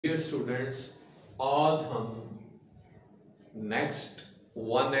Dear students, आज हम next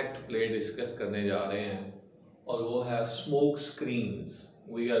one act play discuss करने जा रहे हैं और वो है smoke screens.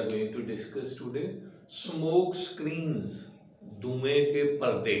 We are going to discuss today smoke screens, धुएं के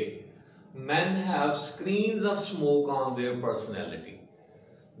पर्दे। Men have screens of smoke on their personality.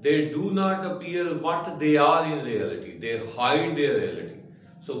 They do not appear what they are in reality. They hide their reality.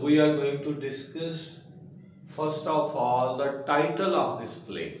 So we are going to discuss first of all the title of this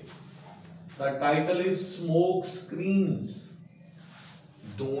play. The title is Smoke Screens.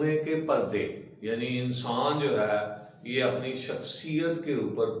 धुएं के पर्दे, यानी इंसान जो है ये अपनी शख्सियत के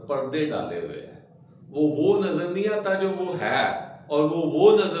ऊपर पर्दे डाले हुए है। वो नजर नहीं आता जो वो है, और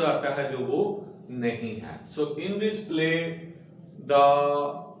वो नजर आता है जो वो नहीं है। सो in this play the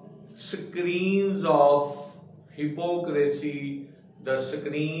screens of hypocrisy, the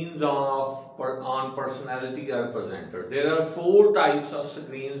screens on personality are presented. There are 4 types of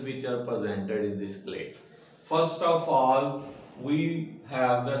screens which are presented in this play. First of all, we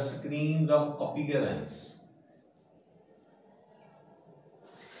have the screens of appearance.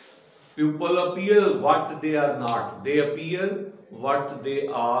 People appear what they are not. They appear what they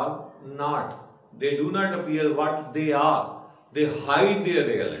are not. They do not appear what they are. They hide their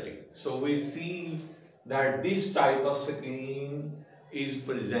reality. So we see that this type of screen is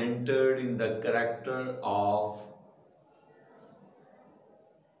presented in the character of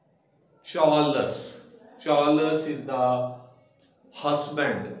Charles. Charles is the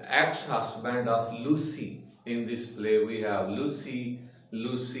husband, ex-husband of Lucy. In this play we have Lucy,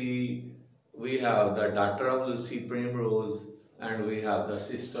 we have the daughter of Lucy, Primrose, and we have the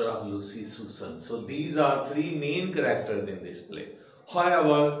sister of Lucy, Susan. So these are 3 main characters in this play.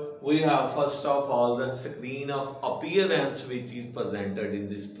 However, we have first of all the screen of appearance which is presented in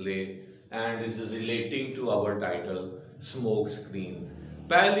this play and is relating to our title Smoke Screens.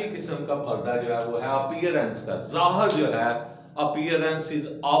 पहली किस्म का पर्दा जो है वो है appearance का। जाहिर जो है अपीयरेंस इज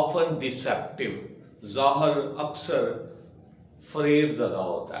ऑफन डिसेप्टिव, जाहिर अक्सर फरेब ज़दा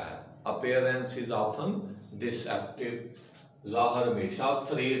होता है। अपीयरेंस इज ऑफन डिसेप्टिव, जाहिर हमेशा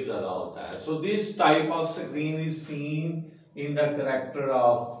फरेब ज़दा होता है। So this type of screen is seen in the character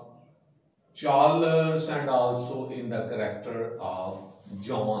of Charles and also in the character of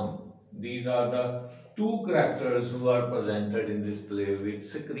John. These are the 2 characters who are presented in this play with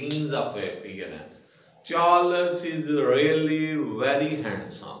screens of appearance. Charles is really very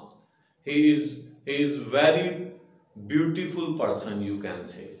handsome. He is very beautiful person, you can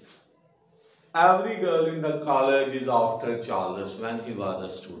say. Every girl in the college is after Charles when he was a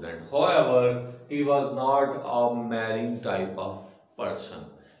student. However, he was not a marrying type of person.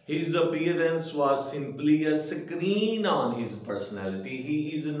 His appearance was simply a screen on his personality. He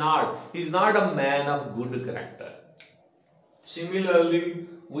is not a man of good character. Similarly,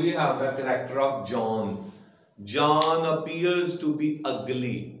 we have the character of John. John appears to be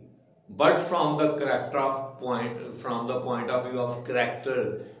ugly, but from the point of view of character,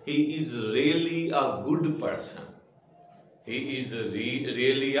 he is really a good person. He is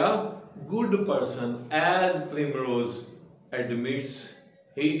really a good person. As Primrose admits,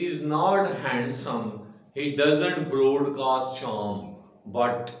 he is not handsome, he doesn't broadcast charm,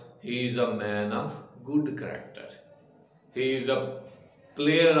 but he is a man of good character. He is a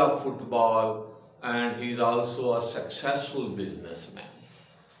player of football and he is also a successful businessman.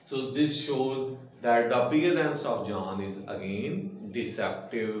 So this shows that the appearance of John is again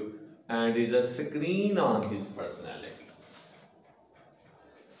deceptive and is a screen on his personality.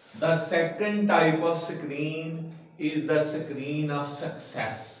 The second type of screen is the screen of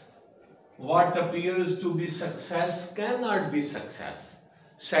success. What appears to be success cannot be success.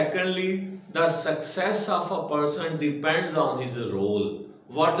 Secondly, the success of a person depends on his role.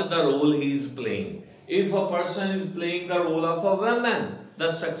 What the role he is playing. If a person is playing the role of a woman,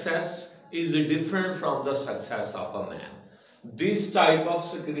 the success is different from the success of a man. This type of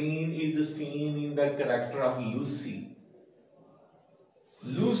screen is seen in the character of Lucy.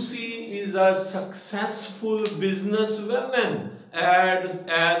 Lucy is a successful businesswoman,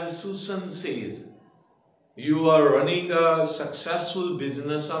 as Susan says. You are running a successful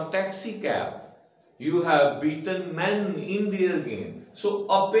business of taxi cab. You have beaten men in their game. So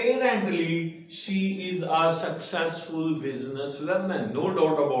apparently she is a successful businesswoman, no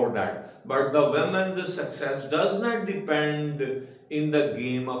doubt about that. But the woman's success does not depend in the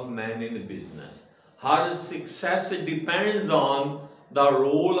game of men in business. Her success depends on the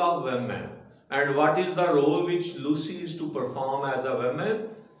role of women. And what is the role which Lucy is to perform as a woman?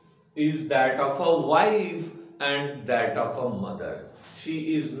 Is that of a wife and that of a mother.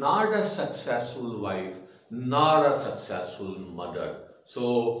 She is not a successful wife nor a successful mother.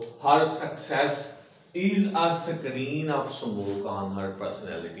 So her success is a screen of smoke on her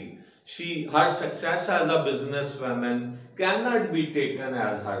personality. Her success as a businesswoman cannot be taken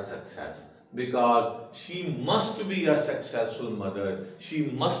as her success, because she must be a successful mother, she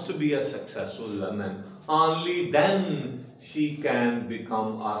must be a successful woman. Only then she can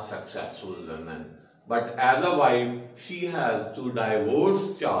become a successful woman. But as a wife, she has to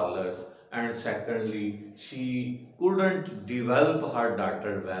divorce Charles, and secondly, she couldn't develop her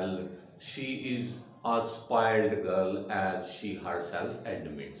daughter well. She is a spoiled girl, as she herself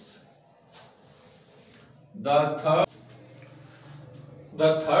admits. The third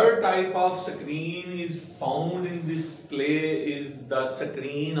the third type of screen is found in this play is the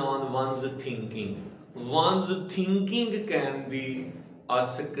screen on one's thinking. One's thinking can be a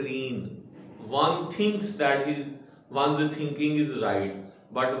screen. One thinks that one's thinking is right,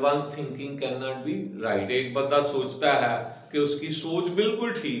 but one's thinking cannot be right. एक बंदा सोचता है कि उसकी सोच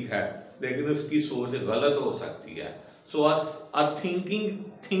बिल्कुल ठीक है, लेकिन उसकी सोच गलत हो सकती है. So a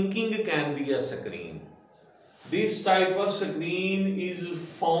thinking can be a screen. This type of screen is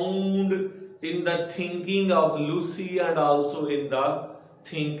found in the thinking of Lucy and also in the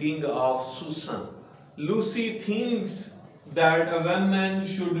thinking of Susan. Lucy thinks that a woman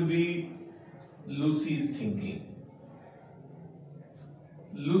should be Lucy's thinking.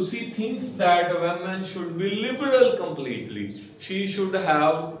 Lucy thinks that a woman should be liberal completely. She should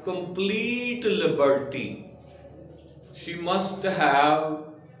have complete liberty. She must have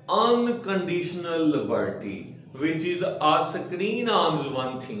unconditional liberty, which is a screen on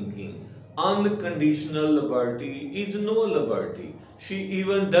one thinking. Unconditional liberty is no liberty. She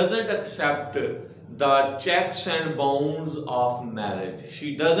even doesn't accept the checks and bounds of marriage.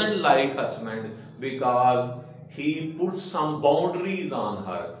 She doesn't like husband because he puts some boundaries on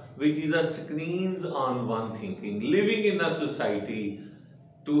her, which is a screens on one thinking. Living in a society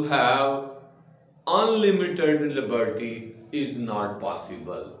to have unlimited liberty is not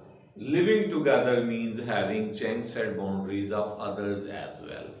possible. Living together means having checks and boundaries of others as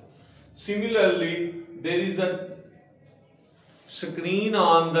well. Similarly, there is a screen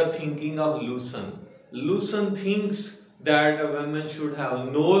on the thinking of Lucen. Lucen thinks that a woman should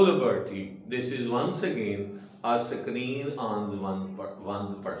have no liberty. This is once again a screen on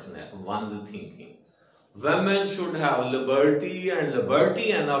one's thinking. Women should have liberty and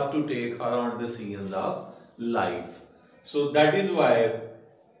liberty enough to take her on decisions of life. So that is why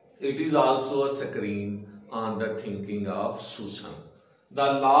it is also a screen on the thinking of Susan.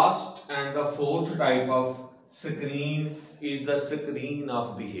 The last and the fourth type of screen is the screen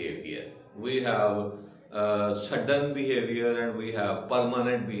of behavior. We have sudden behavior and we have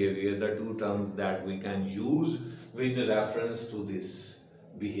permanent behavior, the two terms that we can use with reference to this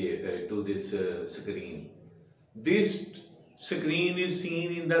behavior, to this screen. This screen is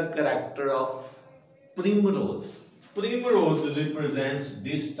seen in the character of Primrose. Primrose represents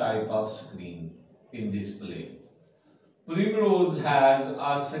this type of screen in this play. Primrose has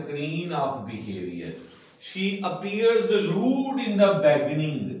a screen of behavior. She appears rude in the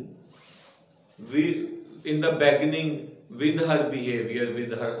beginning, with her behavior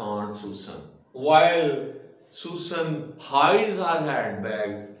with her aunt Susan, while Susan hides her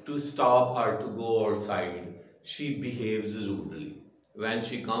handbag to stop her to go outside. She behaves rudely. When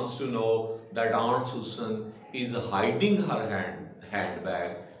she comes to know that Aunt Susan is hiding her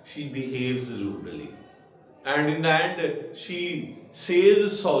handbag, she behaves rudely. And in the end, she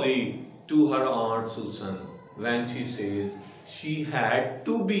says sorry to her Aunt Susan when she says she had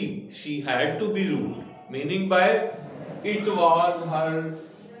to be rude. Meaning by it was her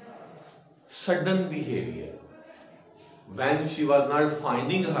sudden behavior. When she was not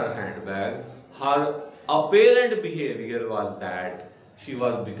finding her handbag, her apparent behavior was that she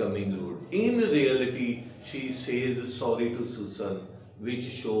was becoming rude. In reality, she says sorry to Susan, which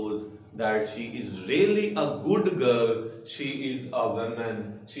shows that she is really a good girl. She is a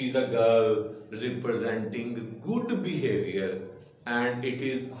woman, she is a girl representing good behavior, and it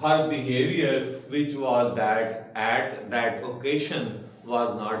is her behavior which was that at that occasion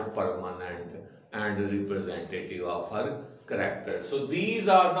was not permanent and representative of her character. So these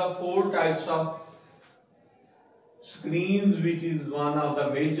are the four types of screens, which is one of the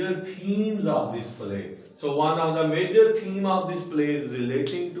major themes of this play. So one of the major theme of this play is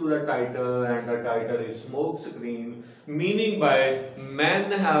relating to the title, and the title is Smoke Screen, meaning by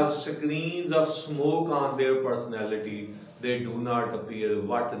men have screens of smoke on their personality. They do not appear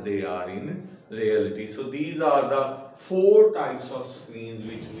what they are in reality. So these are the four types of screens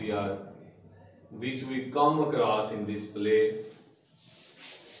which we come across in this play.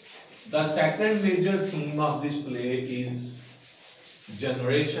 The second major theme of this play is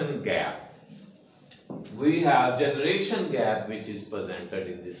generation gap. We have generation gap which is presented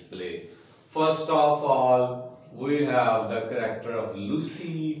in this play. First of all, we have the character of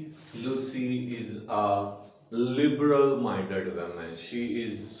Lucy. Lucy is a liberal-minded woman. She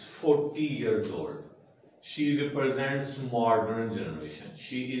is 40 years old. She represents modern generation.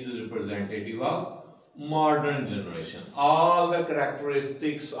 She is representative of modern generation. All the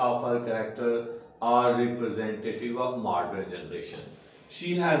characteristics of her character are representative of modern generation.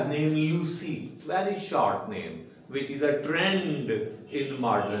 She has name Lucy, very short name, which is a trend in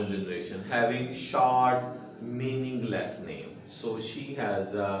modern generation, having short, meaningless name. So she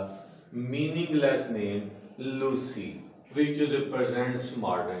has a meaningless name, Lucy, which represents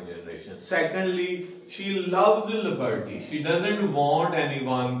modern generation. Secondly, she loves liberty. She doesn't want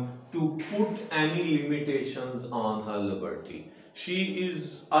anyone to put any limitations on her liberty. She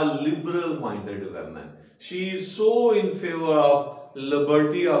is a liberal-minded woman. She is so in favor of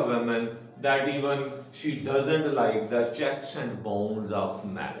liberty of women that even she doesn't like the checks and bounds of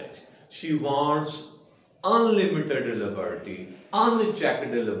marriage. She wants unlimited liberty,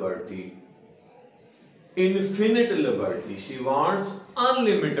 unchecked liberty, infinite liberty. She wants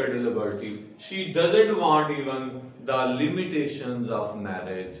unlimited liberty. She doesn't want even the limitations of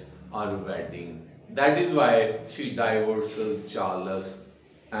marriage or wedding. That is why she divorces Charles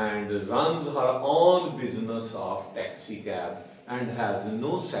and runs her own business of taxi cab and has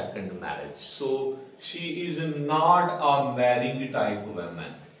no second marriage. So she is not a marrying type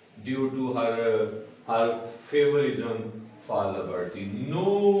woman due to her favorism for liberty.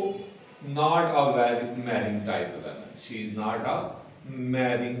 No, not a marrying type woman. She is not a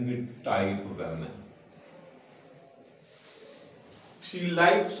marrying type woman. She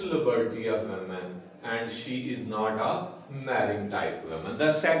likes liberty of women and she is not a marrying type woman.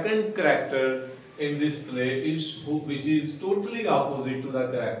 The second character in this play is which is totally opposite to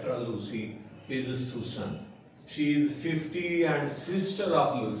the character of Lucy is Susan. She is 50 and sister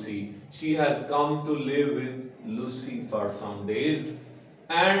of Lucy. She has come to live with Lucy for some days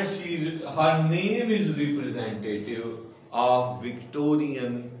and her name is representative of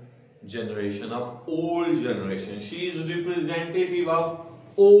Victorian generation, of old generation. She is representative of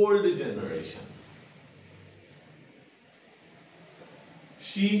old generation.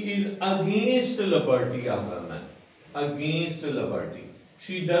 She is against liberty of women, against liberty.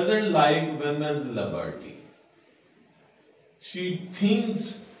 She doesn't like women's liberty. She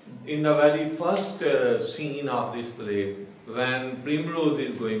thinks in the very first scene of this play, when Primrose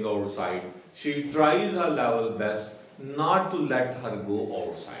is going outside, she tries her level best not to let her go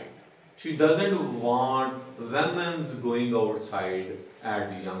outside. She doesn't want women's going outside at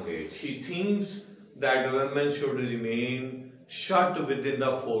a young age. She thinks that women should remain shut within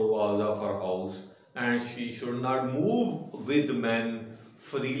the four walls of her house and she should not move with men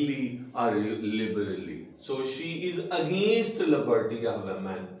freely or liberally. So she is against liberty of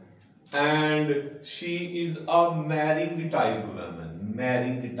women and she is a marrying type woman,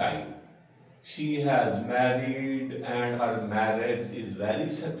 marrying type. She has married and her marriage is very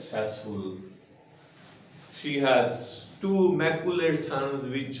successful. She has two immaculate sons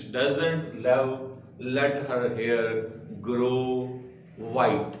which doesn't let her hair grow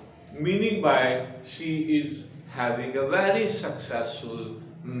white. Meaning by she is having a very successful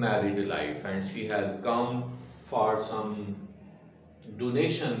married life and she has come for some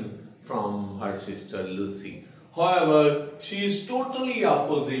donation from her sister Lucy. However, she is totally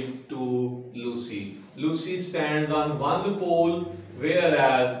opposite to Lucy. Lucy stands on one pole,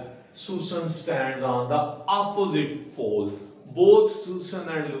 whereas Susan stands on the opposite pole. Both Susan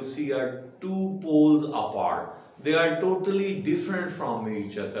and Lucy are two poles apart. They are totally different from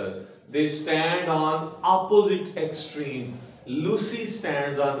each other. They stand on opposite extreme. Lucy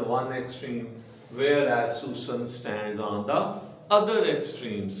stands on one extreme, whereas Susan stands on the other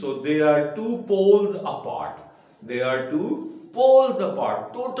extreme. So they are two poles apart. They are two poles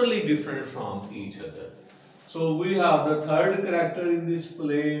apart, totally different from each other. So we have the third character in this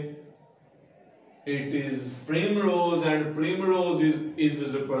play. It is Primrose, and Primrose is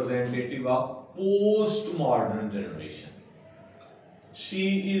representative of post-modern generation.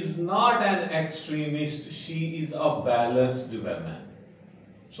 She is not an extremist, she is a balanced woman.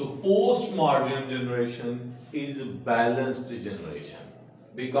 So post-modern generation is a balanced generation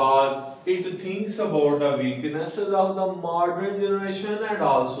because it thinks about the weaknesses of the modern generation and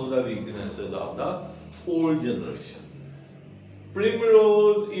also the weaknesses of the old generation.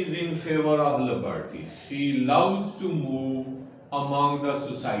 Primrose is in favor of liberty. She loves to move among the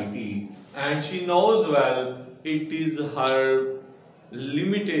society and she knows well it is her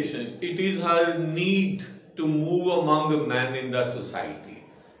limitation, it is her need to move among men in the society,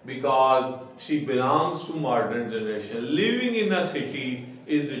 because she belongs to modern generation. Living in a city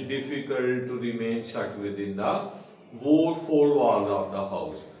is difficult to remain shut within the four walls of the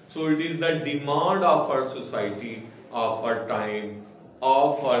house. So it is the demand of her society, of her time,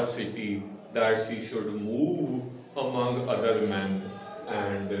 of her city, that she should move among other men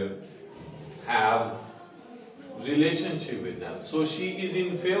and have relationship with them. So she is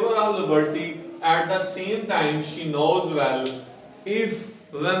in favor of liberty. At the same time, she knows well, if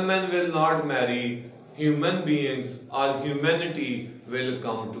women will not marry, human beings or humanity will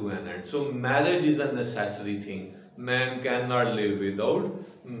come to an end. So marriage is a necessary thing. Man cannot live without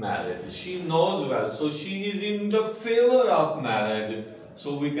marriage. She knows well. So she is in the favor of marriage.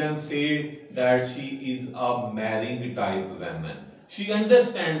 So we can say that she is a marrying type woman. She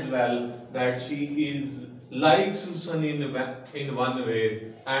understands well that she is like Susan in one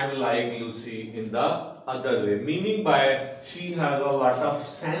way and like Lucy in the other way. Meaning by, she has a lot of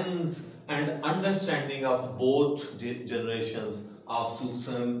sense and understanding of both generations of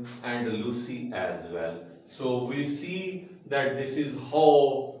Susan and Lucy as well. So we see that this is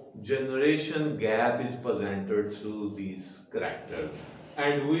how generation gap is presented through these characters.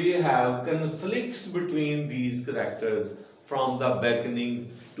 And we have conflicts between these characters from the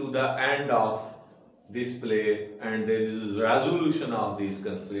beginning to the end of this play, and there is resolution of these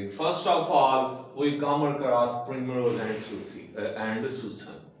conflicts. First of all, we come across Primrose and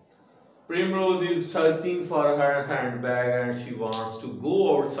Susan. Primrose is searching for her handbag and she wants to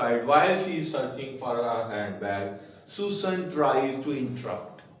go outside. While she is searching for her handbag, Susan tries to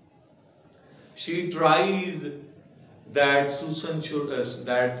interrupt. She tries that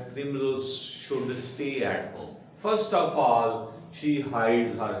that Primrose should stay at home. First of all, she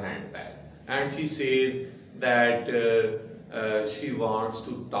hides her handbag and she says that she wants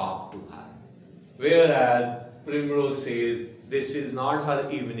to talk to her. Whereas Primrose says this is not her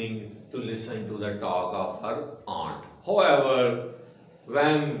evening to listen to the talk of her aunt. However,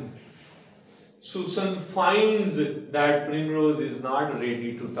 when Susan finds that Primrose is not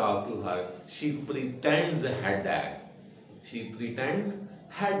ready to talk to her, she pretends headache.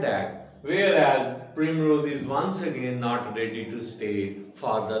 Whereas Primrose is once again not ready to stay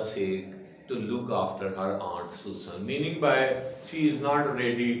for the sake to look after her aunt Susan. Meaning by, she is not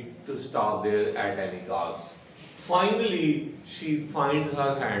ready to stop there at any cost. Finally, she finds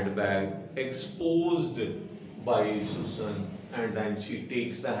her handbag exposed by Susan, and then she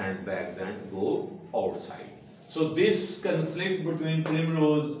takes the handbags and go outside. So this conflict between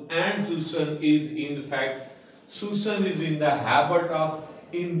Primrose and Susan is, in fact, Susan is in the habit of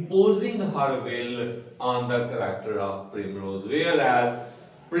imposing her will on the character of Primrose, whereas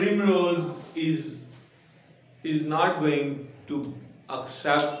Primrose is not going to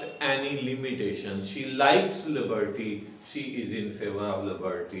accept any limitations. She likes liberty. She is in favor of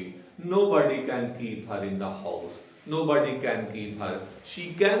liberty. Nobody can keep her in the house. Nobody can keep her.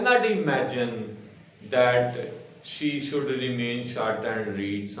 She cannot imagine that she should remain shut and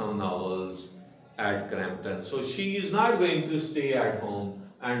read some novels at Crampton. So she is not going to stay at home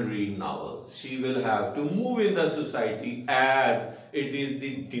and read novels. She will have to move in the society, as it is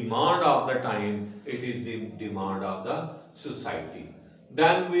the demand of the time, it is the demand of the society.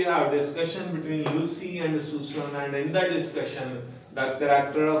 Then we have discussion between Lucy and Susan, and in the discussion the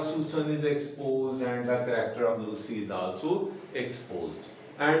character of Susan is exposed and the character of Lucy is also exposed.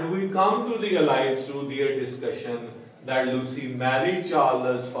 And we come to realize through their discussion that Lucy married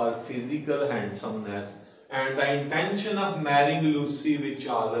Charles for physical handsomeness, and the intention of marrying Lucy with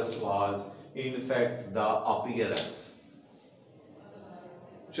Charles was in fact the appearance.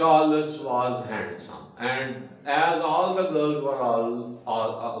 Charles was handsome, and as all the girls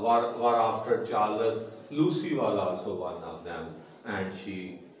were after Charles, Lucy was also one of them, and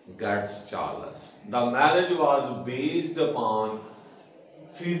she gets Charles. The marriage was based upon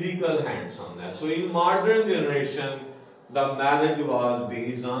physical handsomeness. So in modern generation, the marriage was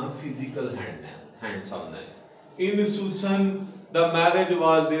based on physical handsomeness. In Susan, the marriage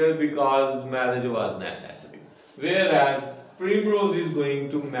was there because marriage was necessary. Whereas Primrose is going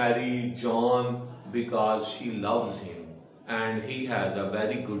to marry John because she loves him and he has a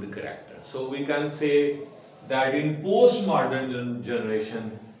very good character. So we can say that in postmodern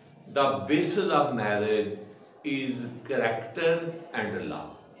generation, the basis of marriage is character and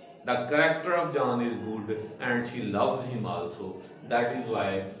love. The character of John is good and she loves him also. That is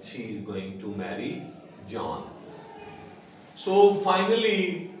why she is going to marry John. So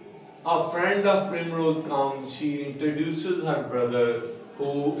finally, a friend of Primrose comes. She introduces her brother,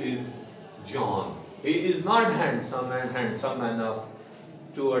 who is John. He is not handsome enough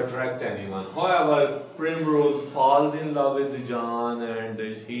to attract anyone. However, Primrose falls in love with John, and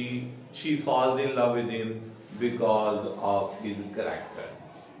she falls in love with him because of his character.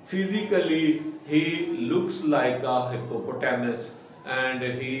 Physically, he looks like a hippopotamus, and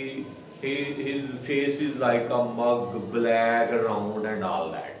his face is like a mug, black, round, and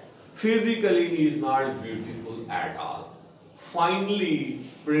all that. Physically, he is not beautiful at all. Finally,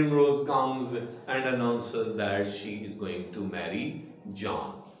 Primrose comes and announces that she is going to marry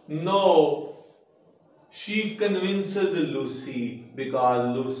John. No, she convinces Lucy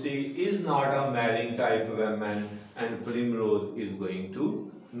because Lucy is not a marrying type of woman, and Primrose is going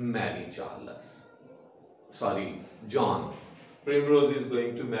to marry Charles. Sorry, John. Primrose is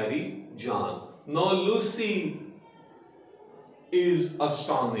going to marry John. Now Lucy is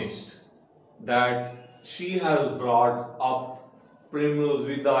astonished that she has brought up Primrose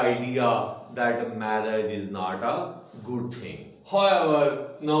with the idea that marriage is not a good thing.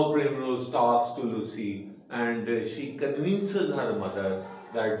 However, now Primrose talks to Lucy, and she convinces her mother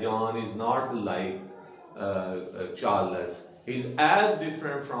that John is not like Charles. He is as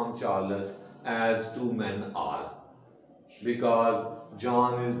different from Charles as two men are, because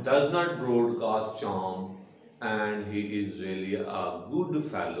John does not broadcast charm, and he is really a good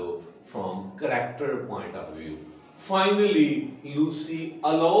fellow from character point of view. Finally, Lucy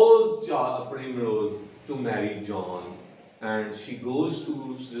allows Primrose to marry John, and she goes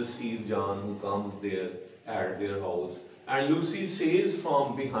to receive John, who comes there at their house. And Lucy says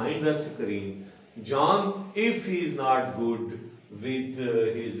from behind the screen, John, if he is not good with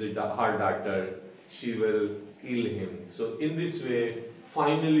her daughter, she will kill him. So in this way,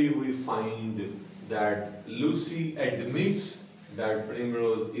 finally we find that Lucy admits that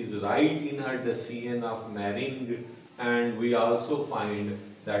Primrose is right in her decision of marrying, and we also find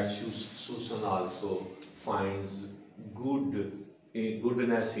that Susan also finds goodness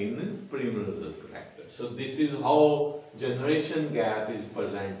in Primrose's character. So this is how generation gap is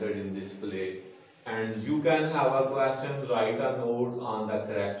presented in this play. And you can have a question, write a note on the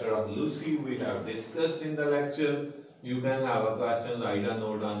character of Lucy we have discussed in the lecture. You can have a question, write a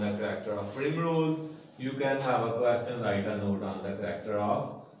note on the character of Primrose. You can have a question, write a note on the character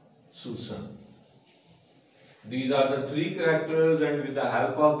of Susan. These are the three characters, and with the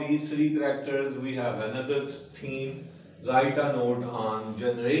help of these three characters, we have another theme. Write a note on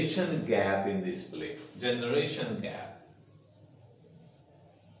generation gap in this play. Generation gap.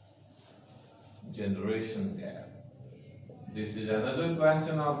 Generation gap. This is another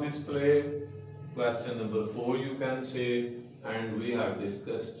question of this play. Question number 4 you can say, and we have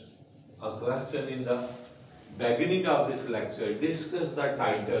discussed a question in the beginning of this lecture. Discuss the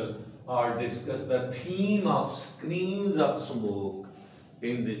title or discuss the theme of screens of smoke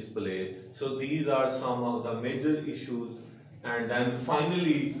in this play. So these are some of the major issues, and then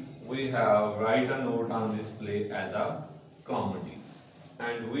finally we have write a note on this play as a comedy.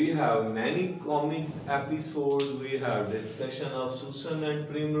 And we have many comic episodes. We have discussion of Susan and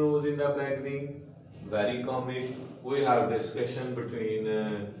Primrose in the beginning, very comic. We have discussion between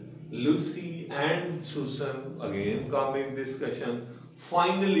Lucy and Susan, again comic discussion.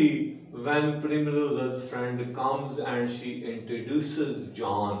 Finally, when Primrose's friend comes and she introduces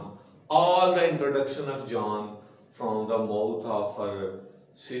John, all the introduction of John from the mouth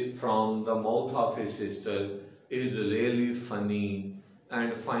of his sister is really funny.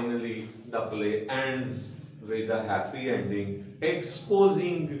 And finally, the play ends with a happy ending,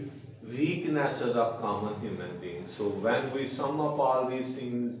 exposing weaknesses of common human beings. So when we sum up all these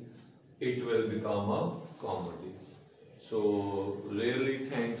things, it will become a comedy. So really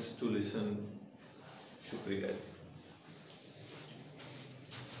thanks to listen. Shukriya.